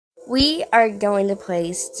We are going to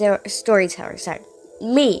play Storyteller. Sorry.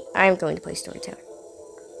 I'm going to play Storyteller.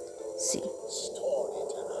 Let's see.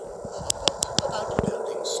 Storyteller. About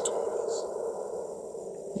building stories.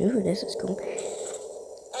 Ooh, this is cool.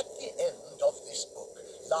 At the end of this book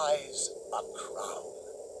lies a crown.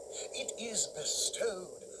 It is bestowed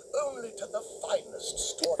only to the finest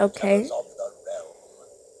storytellers of the realm.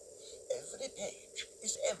 Every page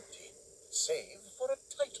is empty, save for a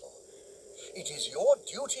title. It is your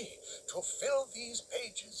duty to fill these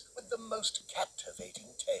pages with the most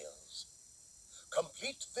captivating tales.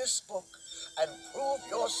 Complete this book and prove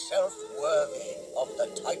yourself worthy of the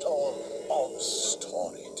title of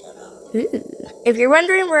Storyteller. Ooh. If you're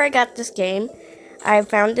wondering where I got this game, I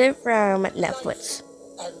found it from Netflix.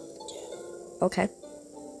 And death. Okay.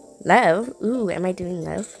 Love? Ooh, am I doing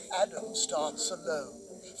love? Adam starts alone,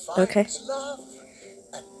 Okay. finds love,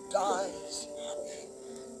 and dies happy.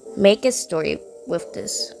 Make a story with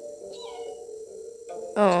this.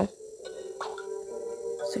 Oh.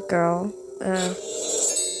 It's a girl.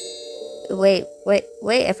 Wait,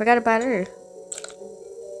 I forgot about her.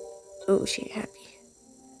 Oh, she happy.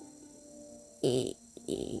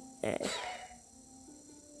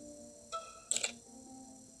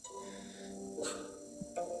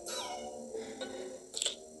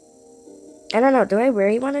 I don't know, do I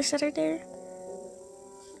really want to set her there?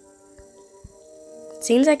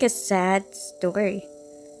 Seems like a sad story.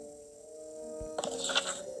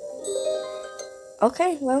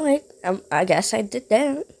 Okay, well, I guess I did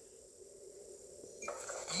that.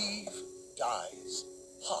 Eve dies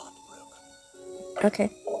heartbroken. Okay.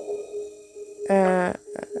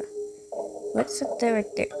 What's up there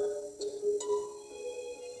right there?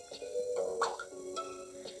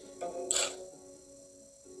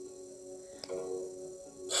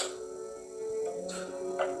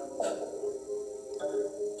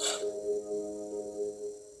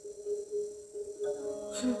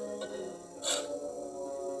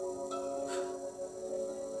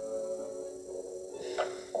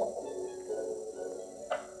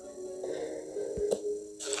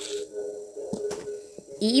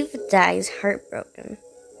 Eve dies heartbroken.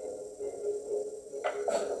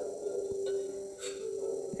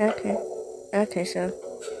 Okay, so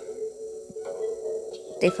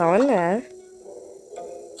they fall in love.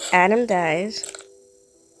 Adam dies.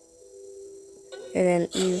 And then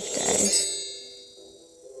Eve dies.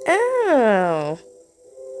 Oh.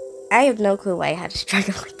 I have no clue why I had to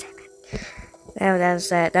struggle with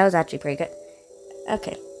that. That was actually pretty good.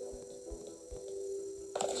 Okay.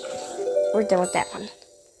 We're done with that one.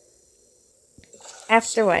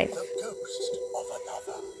 Afterwife. The ghost of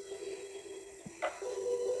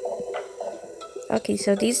another. Okay,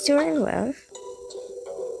 so these two are in love.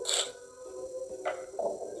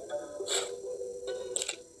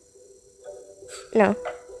 No.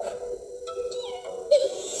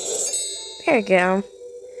 There we go.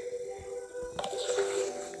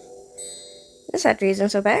 This actually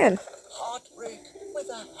isn't so bad. Heartbreak with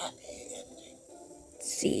a happy ending.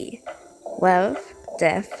 Let's see. Love,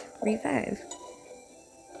 death, revive.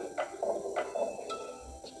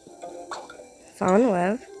 Fall in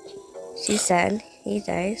love. She's sad. He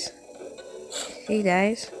dies. She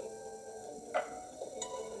dies.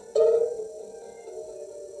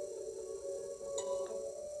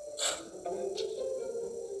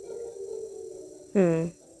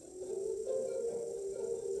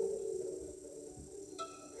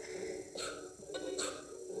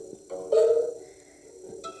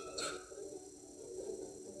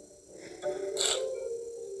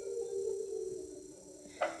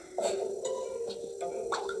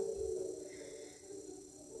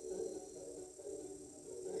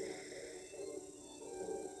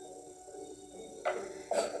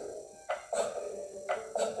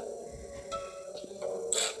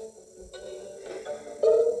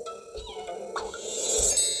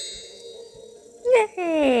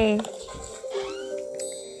 Yay!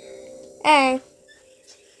 Hey.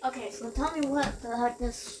 Okay, so tell me what the heck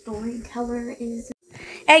this storyteller is.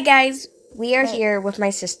 Hey guys, we are here with my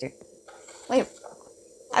sister. Wait,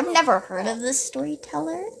 I've never heard of this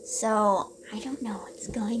storyteller, so I don't know what's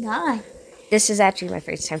going on. This is actually my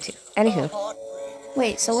first time too. Anywho.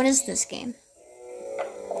 Wait, so what is this game?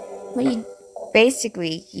 What do you...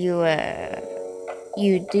 Basically, you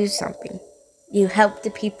do something. You help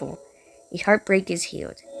the people. Your heartbreak is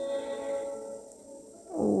healed.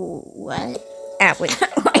 Oh, what? Ah, wait.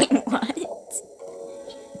 Wait, what?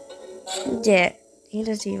 Yeah, he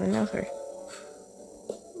doesn't even know her.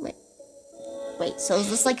 Wait, so is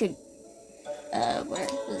this like a... what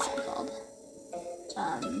is it called?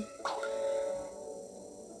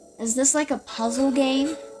 Is this like a puzzle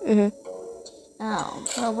game? Mm-hmm. Oh,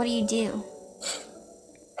 well, what do you do?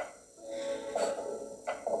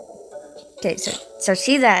 Okay, so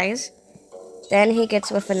she dies. Then he gets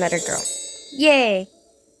with another girl. Yay!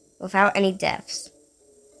 Without any deaths.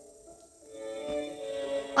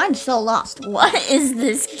 I'm so lost. What is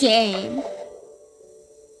this game?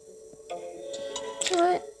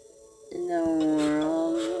 What in the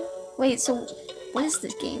world? Wait, so what is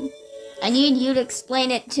this game? I need you to explain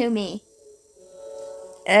it to me.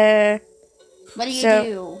 What do you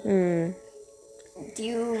do? Do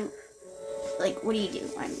you, like, what do you do?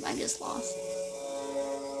 I'm just lost.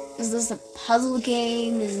 Is this a puzzle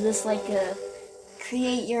game? Is this like a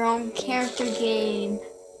create your own character game?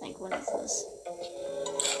 Like, what is this?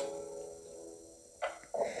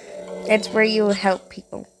 It's where you help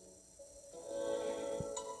people.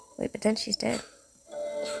 Wait, but then she's dead.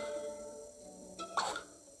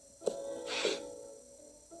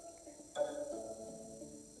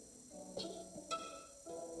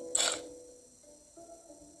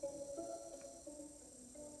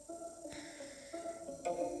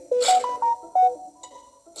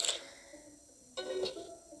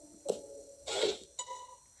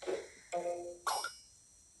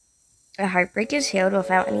 A heartbreak is healed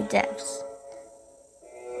without any deaths.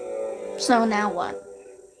 So now what?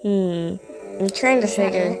 I'm trying to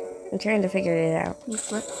figure it out. You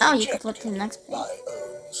flip. Oh, you can flip to the next page. My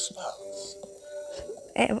own spouse.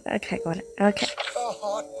 Okay, got it. Okay. A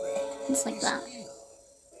heartbreak It's like is that.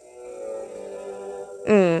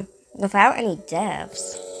 healed. Without any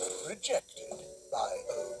deaths. Rejected my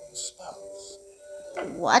own spouse.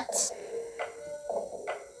 What?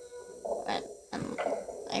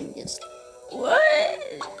 I'm just. What?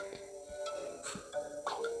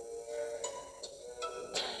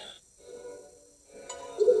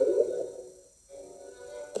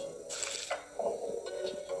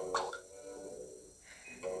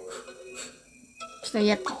 So you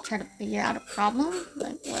have to try to figure out a problem?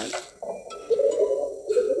 Like what?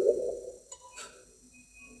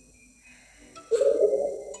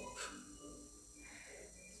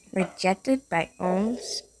 Rejected by own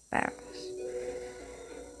spouse.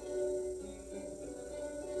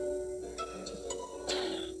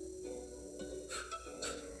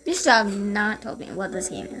 You still have not told me what this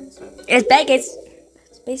game is.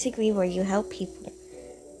 It's basically where you help people.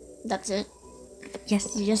 That's it?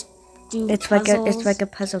 Yes. You just do It's puzzles? like a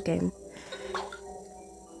puzzle game.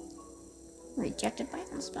 Rejected by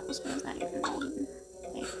her spouse. What does that even mean?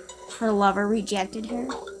 Like, her lover rejected her?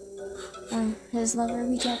 Or his lover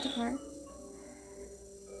rejected her?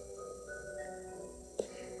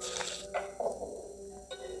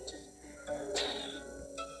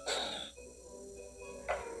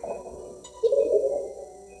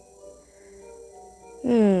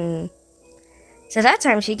 So that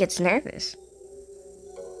time she gets nervous.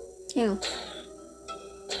 Who?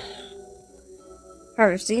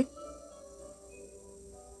 Her, see?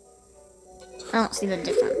 I don't see the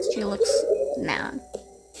difference. She looks mad.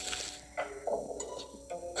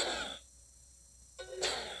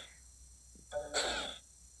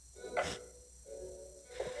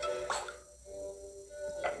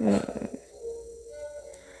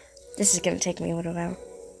 This is gonna take me a little while.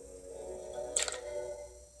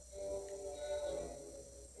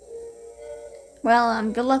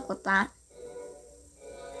 Well, good luck with that.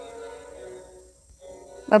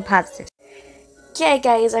 But positive. Okay,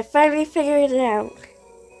 guys, I finally figured it out.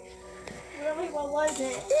 Really? What was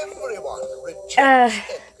it? Everyone rejects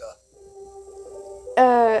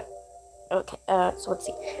Edgar. Okay, so let's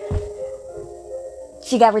see.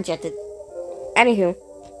 She got rejected. Anywho,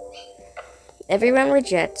 everyone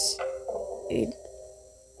rejects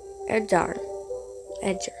Edgar.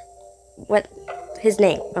 What? His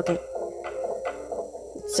name, okay.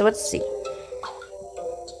 So let's see.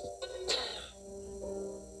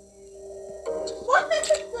 What the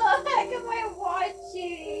heck am I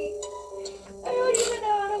watching? I don't even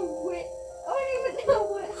know how to win. I don't even know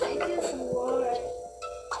what I just watched.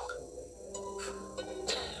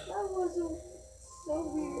 That was so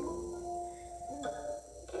weird.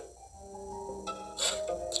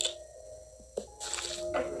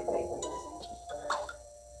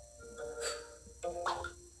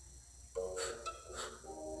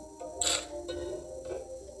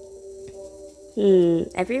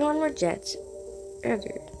 Everyone rejects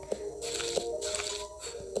Edgar.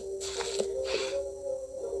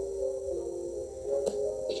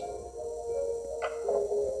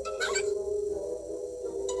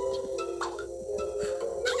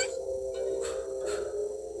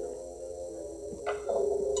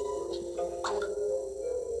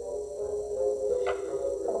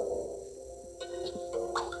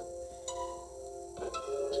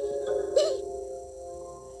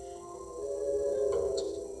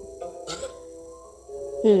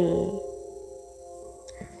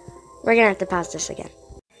 We're gonna have to pause this again.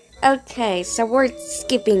 Okay, so we're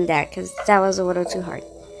skipping that because that was a little too hard.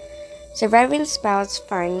 Surviving spouts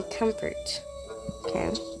find comfort.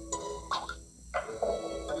 Okay.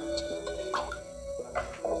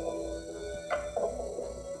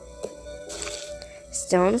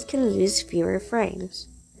 Stones can use fewer frames.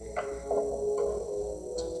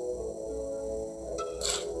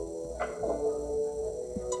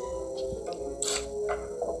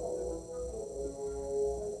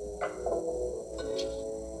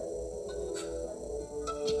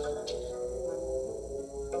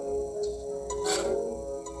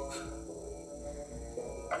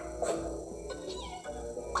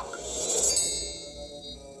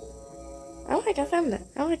 Oh, I found that.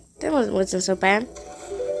 Oh, that wasn't so bad.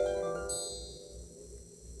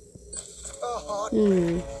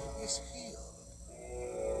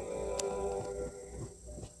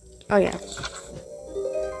 Oh, yeah.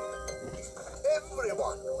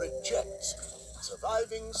 Everyone rejects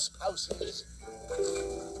surviving spouses.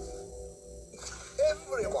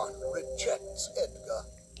 Everyone rejects Edgar.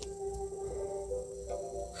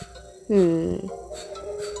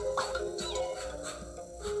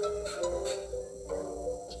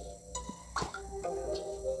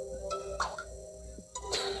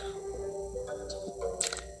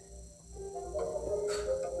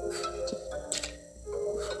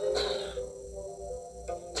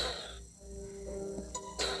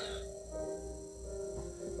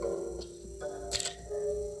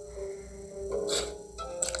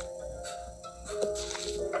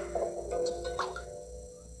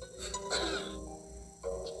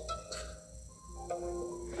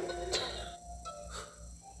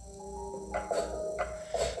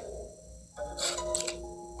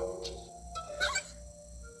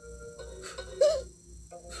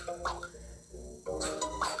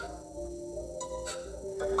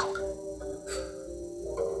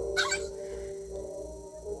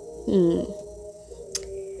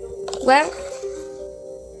 Well,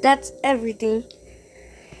 that's everything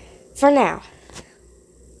for now.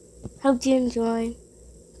 Hope you enjoy.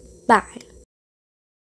 Bye.